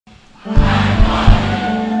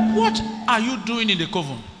What are you doing in the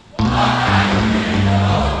coven?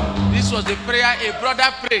 This was the prayer a brother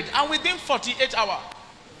prayed, and within 48 hours,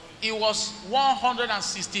 it was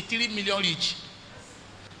 163 million rich.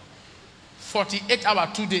 48 hours,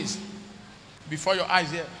 2 days. Before your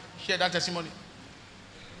eyes here, share that testimony.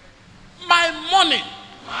 My money.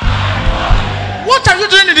 What are you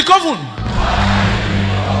doing in the coven?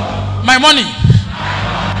 My money.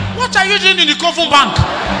 What are you doing in the coven bank?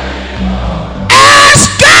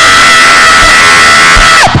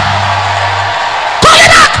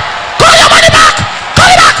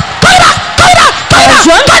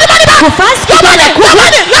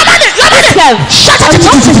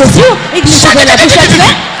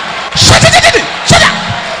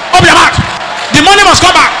 Open your mouth. The money must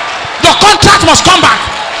come back. Your contract must come back.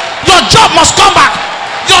 Your job must come back.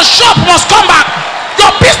 Your shop must come back.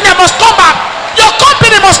 Your business must come back. Your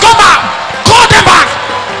company must come back. Call them back.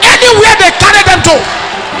 Anywhere they carry them to.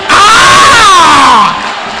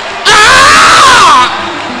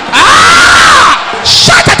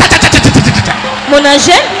 Mon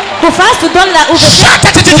angel, qu'on fasse donne la ouverture.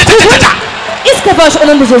 Au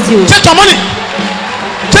nom de Jésus. Take your money.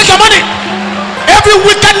 Take your money. Every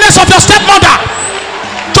wickedness of your stepmother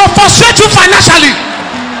to frustrate you financially.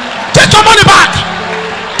 Take your money back.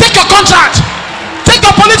 Take your contract. Take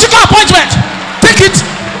your political appointment. Take it.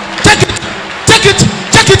 Take it. Take it.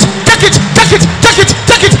 Take it. Take it. Take it. Take it.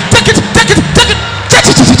 Take it. Take it. Take it. Take it. Take it. Take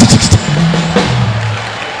it.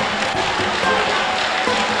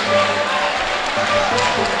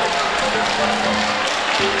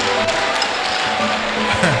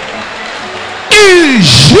 In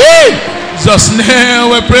Jesus' name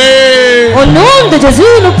we pray. Au nom de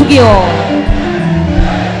Jésus, nous prions.